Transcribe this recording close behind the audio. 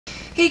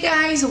Hey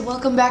guys,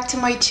 welcome back to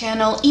my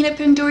channel.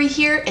 Pandora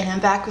here, and I'm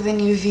back with a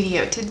new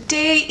video.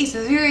 Today is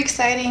a very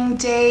exciting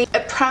day. I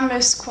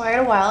promised quite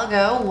a while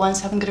ago,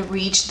 once I'm gonna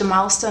reach the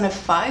milestone of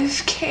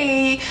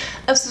 5K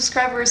of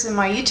subscribers in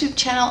my YouTube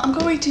channel, I'm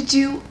going to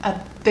do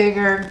a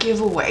bigger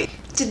giveaway.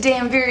 Today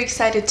I'm very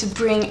excited to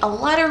bring a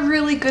lot of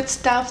really good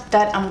stuff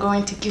that I'm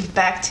going to give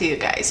back to you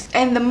guys.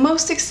 And the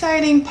most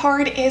exciting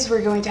part is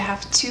we're going to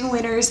have two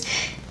winners,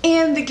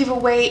 and the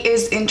giveaway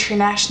is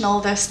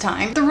international this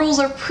time. The rules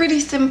are pretty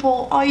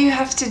simple. All you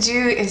have to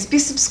do is be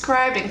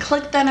subscribed and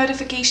click that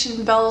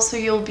notification bell so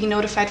you'll be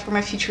notified for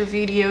my future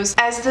videos,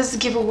 as this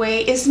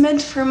giveaway is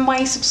meant for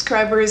my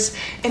subscribers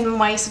and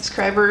my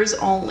subscribers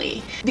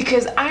only,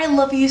 because I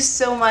love you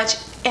so much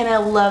and I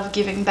love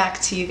giving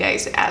back to you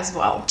guys as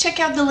well. Check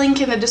out the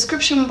link in the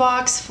description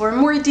box for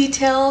more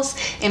details,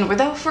 and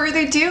without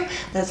further ado,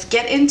 let's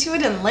get into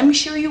it and let me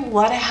show you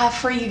what I have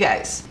for you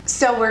guys.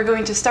 So we're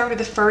going to start with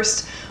the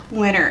first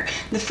winner.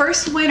 The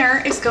first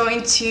winner is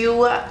going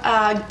to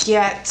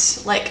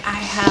get, like, I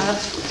have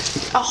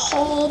a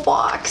whole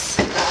box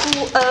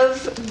full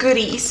of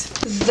goodies.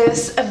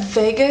 This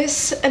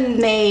Vegas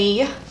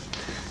Nay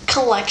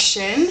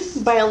collection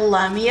by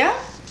Lamia.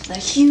 A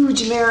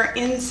huge mirror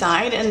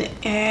inside, and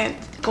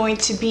it's going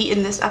to be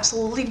in this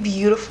absolutely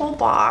beautiful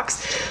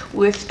box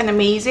with an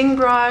amazing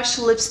brush,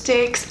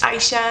 lipsticks,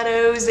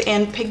 eyeshadows,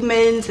 and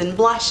pigments, and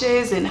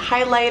blushes, and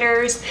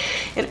highlighters,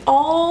 and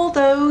all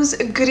those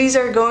goodies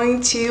are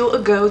going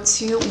to go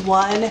to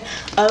one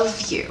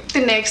of you.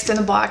 The next in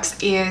the box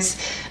is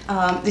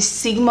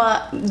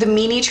the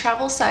mini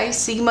travel size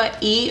Sigma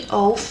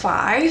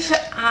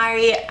E05.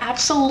 I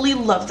absolutely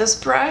love this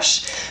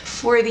brush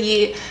for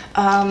the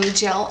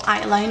gel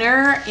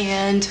eyeliner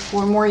and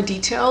for more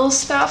detail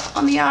stuff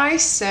on the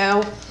eyes,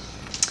 so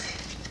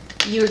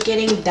you're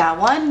getting that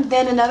one.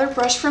 Then another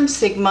brush from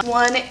Sigma.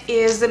 One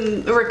is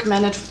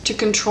recommended to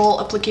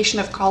control application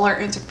of color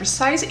into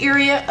precise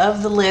area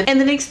of the lid. And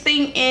the next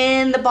thing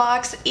in the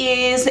box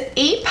is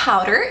a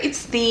powder.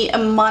 It's the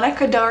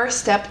Monica Dar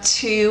Step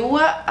 2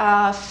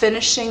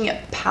 finishing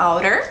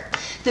powder.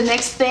 The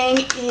next thing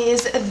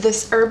is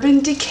this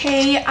Urban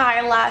Decay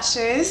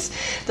eyelashes.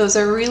 Those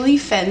are really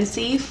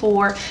fancy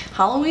for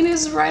Halloween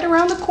is right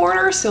around the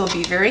corner, so it'll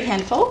be very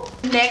handful.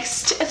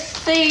 Next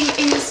thing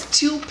is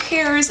two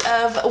pairs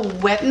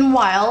of Wet n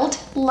Wild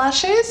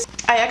lashes.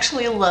 I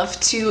actually love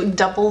to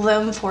double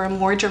them for a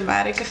more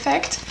dramatic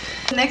effect.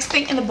 The next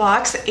thing in the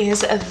box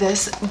is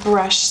this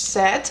brush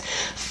set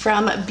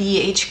from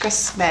BH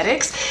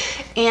Cosmetics,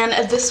 and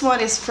this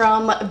one is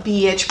from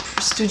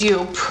BH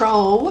Studio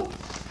Pro.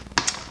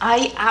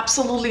 I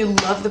absolutely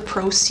love the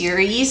Pro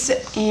series,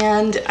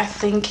 and I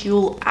think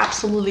you'll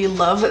absolutely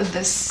love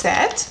this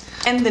set.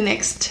 And the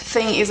next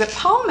thing is a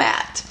palm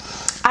mat.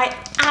 I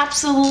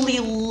absolutely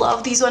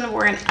love these ones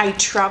when I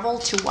travel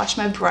to wash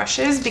my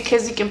brushes,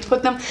 because you can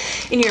put them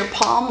in your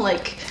palm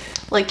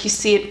like you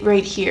see it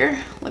right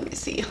here. Let me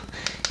see.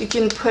 You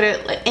can put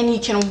it and you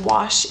can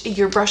wash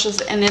your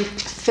brushes, and it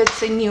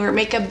fits in your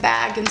makeup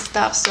bag and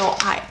stuff. So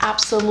I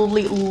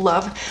absolutely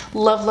love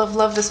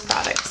this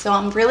product. So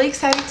I'm really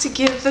excited to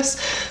give this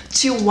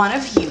to one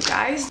of you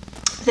guys.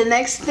 The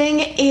next thing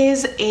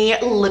is a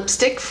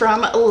lipstick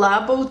from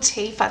La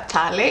Beauté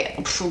Fatale.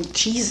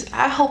 Jeez,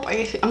 I hope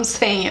I'm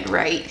saying it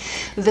right.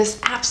 This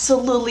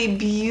absolutely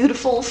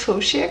beautiful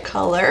fuchsia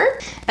color.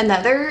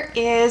 Another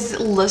is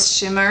Lush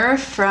Shimmer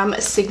from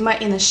Sigma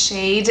in the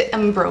shade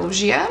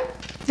Ambrosia.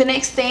 The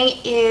next thing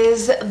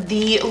is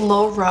the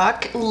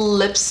Lorac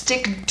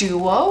Lipstick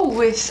Duo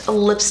with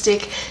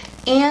lipstick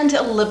and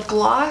lip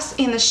gloss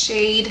in the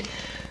shade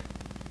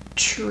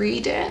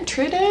Trident.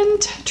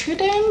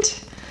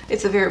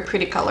 It's a very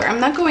pretty color.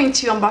 I'm not going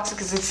to unbox it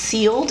because it's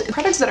sealed.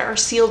 Products that are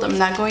sealed I'm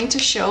not going to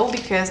show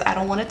because I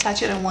don't want to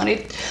touch it. I want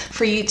it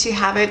for you to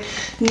have it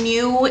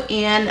new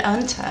and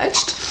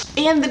untouched.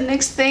 And the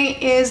next thing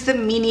is the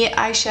mini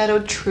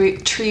eyeshadow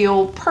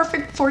trio,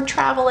 perfect for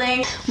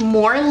traveling.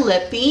 More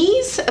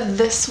lippies.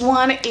 This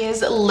one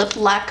is lip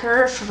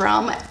lacquer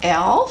from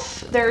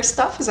e.l.f. Their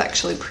stuff is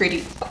actually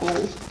pretty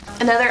cool.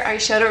 Another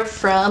eyeshadow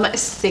from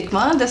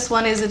Sigma. This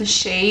one is in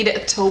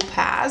shade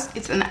Topaz.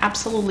 It's an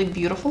absolutely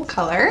beautiful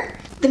color.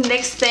 The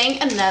next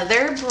thing,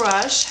 another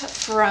brush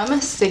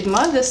from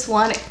Sigma. This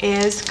one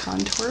is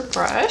contour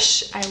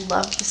brush. I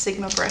love the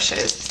Sigma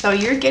brushes. So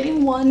you're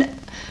getting one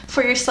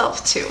for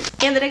yourself too.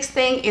 And the next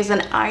thing is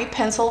an eye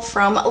pencil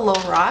from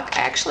Lorac. I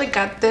actually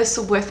got this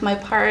with my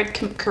Pirate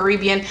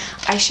Caribbean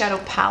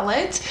eyeshadow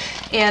palette,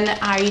 and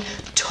I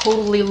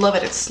totally love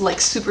it. It's like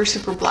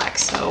super black,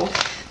 so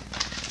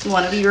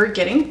one of you are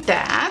getting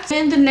that.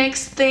 And the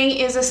next thing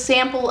is a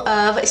sample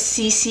of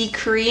CC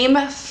cream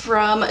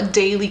from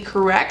Daily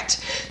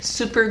Correct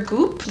Super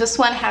Goop. This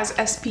one has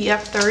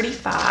SPF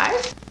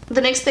 35.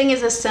 The next thing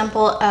is a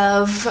sample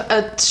of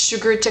a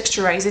sugar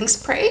texturizing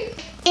spray.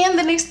 And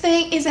the next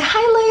thing is a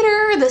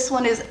highlighter. This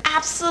one is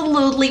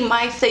absolutely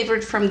my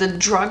favorite from the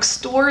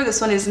drugstore.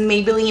 This one is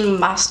Maybelline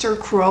Master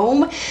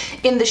Chrome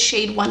in the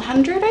shade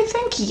 100, I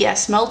think.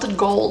 Yes, melted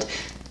gold.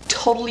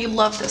 Totally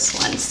love this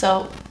one.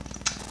 So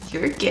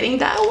you're getting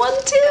that one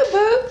too,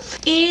 boo.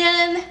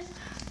 And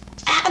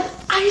an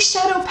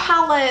eyeshadow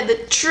palette,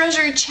 the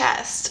treasure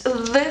chest.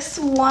 This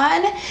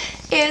one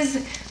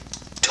is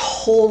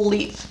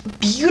totally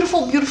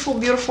beautiful, beautiful,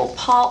 beautiful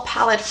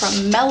palette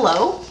from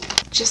Mellow.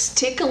 Just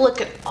take a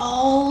look at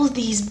all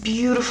these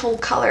beautiful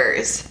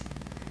colors.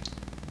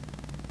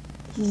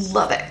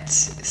 Love it.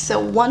 So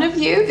one of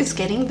you is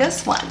getting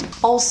this one.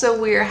 Also,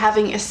 we're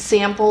having a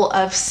sample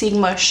of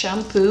Sigma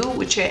shampoo,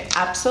 which I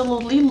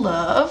absolutely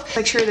love.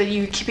 Make sure that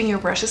you're keeping your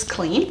brushes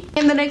clean.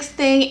 And the next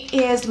thing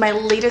is my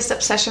latest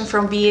obsession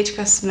from BH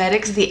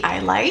Cosmetics, the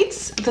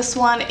eyelights. This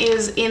one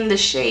is in the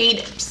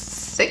shade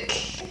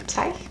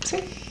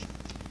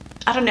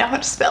I don't know how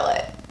to spell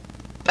it,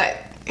 but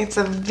it's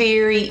a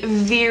very,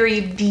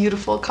 very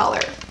beautiful color.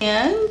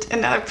 And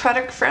another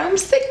product from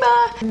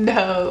Sigma.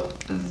 No,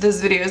 this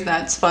video is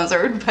not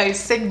sponsored by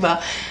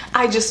Sigma.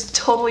 I just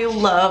totally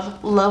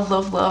love, love,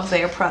 love, love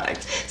their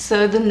product.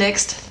 So the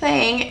next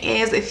thing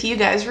is, if you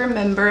guys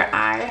remember,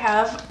 I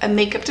have a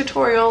makeup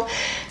tutorial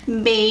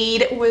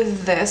made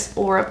with this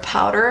aura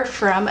powder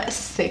from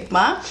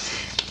Sigma.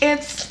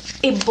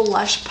 It's a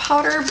blush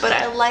powder, but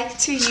I like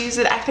to use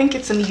it. I think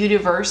it's a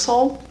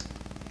universal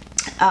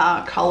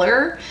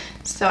color,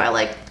 so I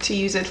like to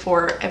use it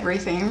for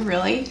everything,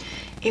 really.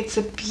 It's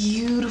a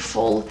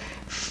beautiful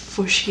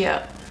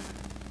fuchsia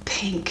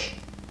pink.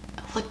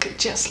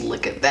 Just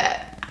look at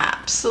that.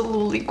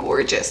 Absolutely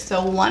gorgeous.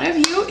 So one of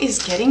you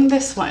is getting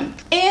this one.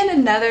 And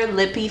another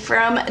lippy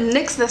from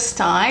NYX this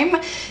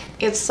time.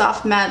 It's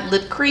soft matte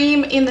lip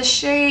cream in the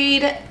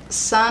shade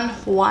San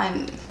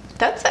Juan.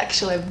 That's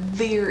actually a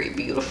very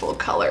beautiful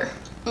color.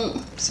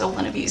 So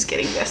one of you is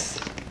getting this.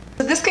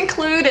 So this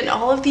concludes, and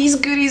all of these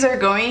goodies are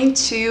going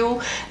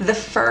to the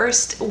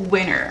first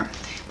winner.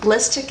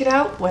 Let's check it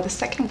out what the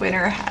second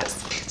winner has.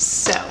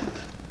 So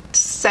the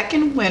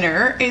second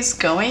winner is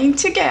going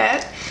to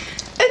get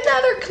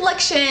another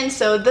collection.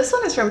 So this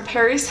one is from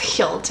Paris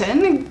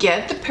Hilton.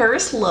 Get the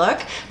Paris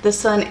look.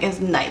 This one is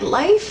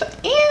Nightlife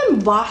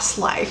and Boss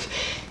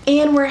Life.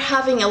 And we're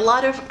having a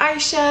lot of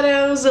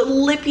eyeshadows,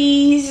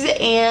 lippies,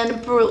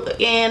 and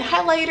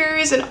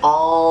highlighters, and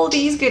all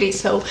these goodies.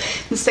 So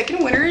the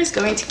second winner is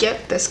going to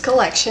get this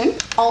collection.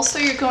 Also,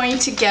 you're going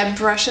to get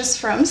brushes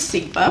from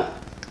Sigma.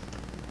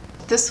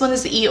 This one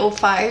is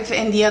E05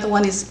 and the other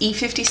one is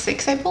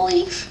E56, I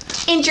believe.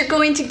 And you're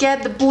going to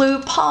get the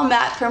blue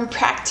palette from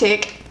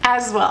Practic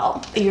as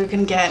well. You're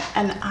gonna get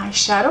an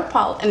eyeshadow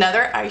palette,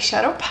 another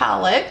eyeshadow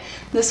palette.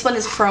 This one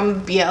is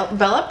from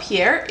Bella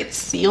Pierre. It's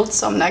sealed,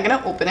 so I'm not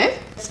gonna open it.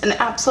 It's an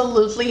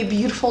absolutely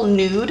beautiful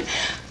nude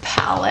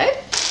palette.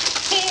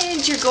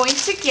 And you're going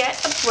to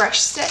get a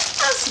brush set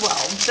as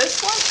well.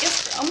 This one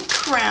is from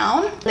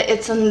Crown.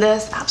 It's in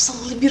this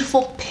absolutely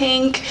beautiful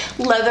pink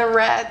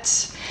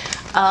leatherette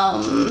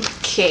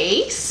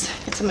case.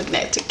 It's a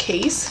magnetic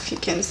case. If you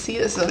can see,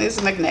 this one is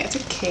a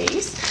magnetic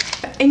case.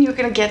 And you're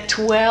gonna get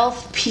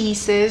 12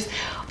 pieces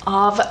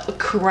of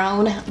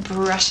Crown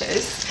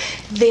brushes.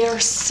 They are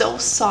so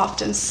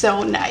soft and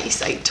so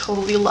nice. I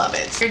totally love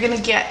it. You're gonna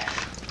get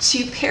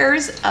 2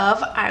 pairs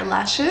of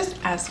eyelashes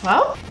as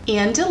well,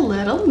 and a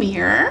little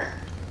mirror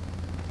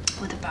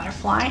with a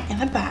butterfly in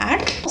the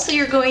back. Also,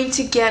 you're going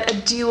to get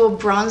a duo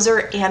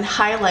bronzer and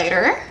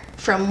highlighter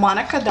from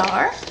Monica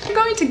Dar. You're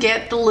going to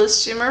get the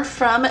loose shimmer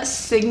from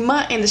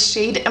Sigma in the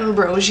shade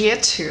Ambrosia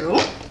 2,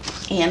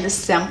 and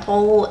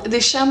the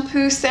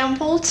shampoo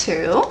sample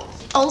too.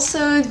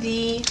 Also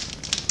the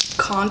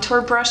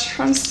contour brush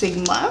from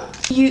Sigma.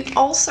 You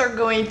also are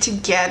going to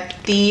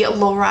get the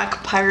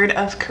Lorac Pirate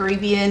of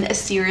Caribbean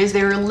series.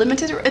 They're a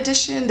limited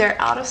edition, they're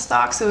out of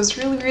stock, so it's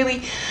really,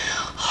 really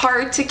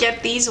hard to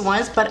get these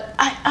ones, but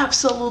I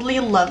absolutely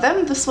love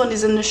them. This one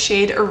is in the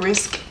shade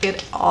Risk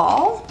It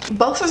All.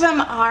 Both of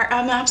them are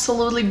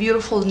absolutely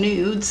beautiful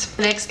nudes.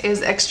 Next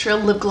is extra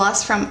lip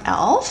gloss from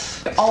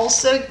e.l.f. You're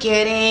also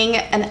getting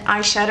an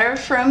eyeshadow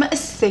from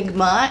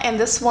Sigma, and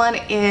this one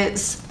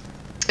is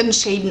in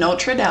shade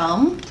Notre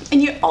Dame.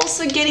 And you're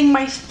also getting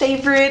my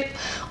favorite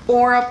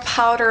aura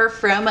powder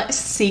from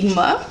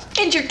Sigma,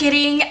 and you're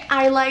getting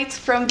highlights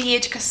from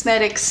BH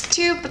Cosmetics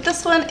too, but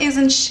this one is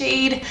in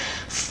shade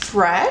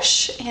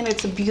Fresh, and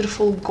it's a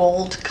beautiful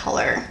gold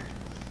color.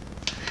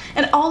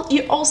 And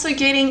you're also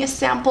getting a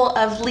sample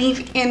of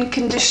leave-in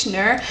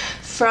conditioner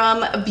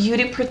from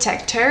Beauty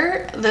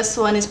Protector. This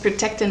one is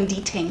Protect and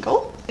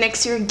Detangle.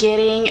 Next, you're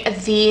getting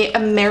the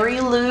Mary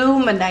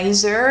Lou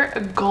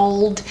Manizer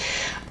Gold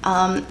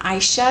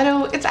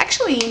eyeshadow. It's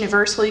actually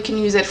universal. You can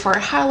use it for a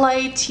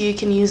highlight, you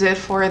can use it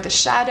for the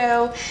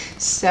shadow,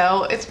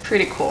 so it's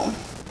pretty cool.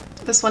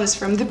 This one is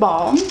from The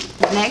Balm.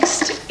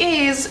 Next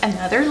is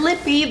another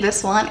lippy.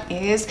 This one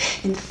is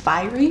in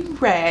Fiery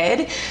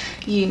Red.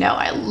 You know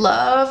I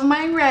love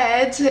my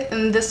reds,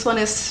 and this one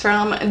is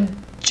from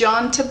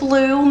John to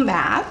Blue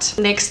Matte.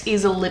 Next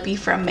is a lippy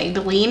from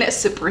Maybelline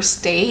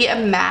Superstay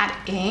Matte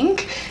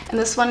Ink, and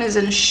this one is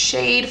in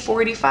shade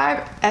 45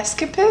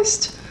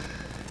 Escapist.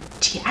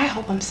 Gee, I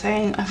hope I'm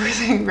saying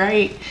everything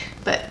right,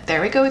 but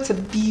there we go. It's a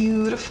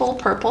beautiful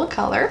purple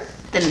color.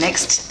 The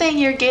next thing,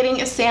 you're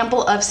getting a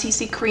sample of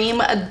CC Cream,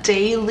 a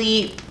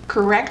Daily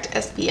Correct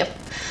SPF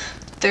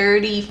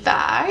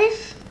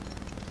 $35.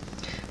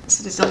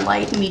 So this is a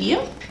light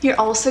medium. You're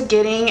also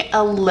getting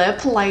a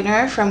lip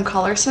liner from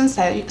Color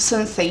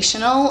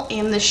Sensational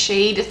in the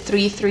shade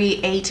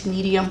 338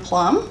 Medium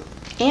Plum.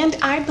 And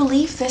I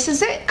believe this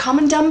is it.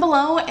 Comment down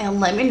below and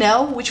let me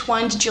know which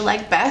one did you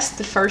like best,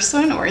 the first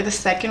one or the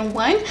second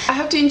one. I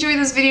hope you enjoyed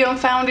this video and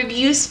found it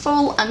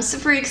useful. I'm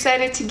super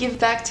excited to give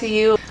back to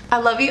you. I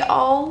love you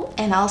all,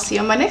 and I'll see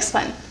you on my next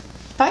one.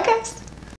 Bye guys.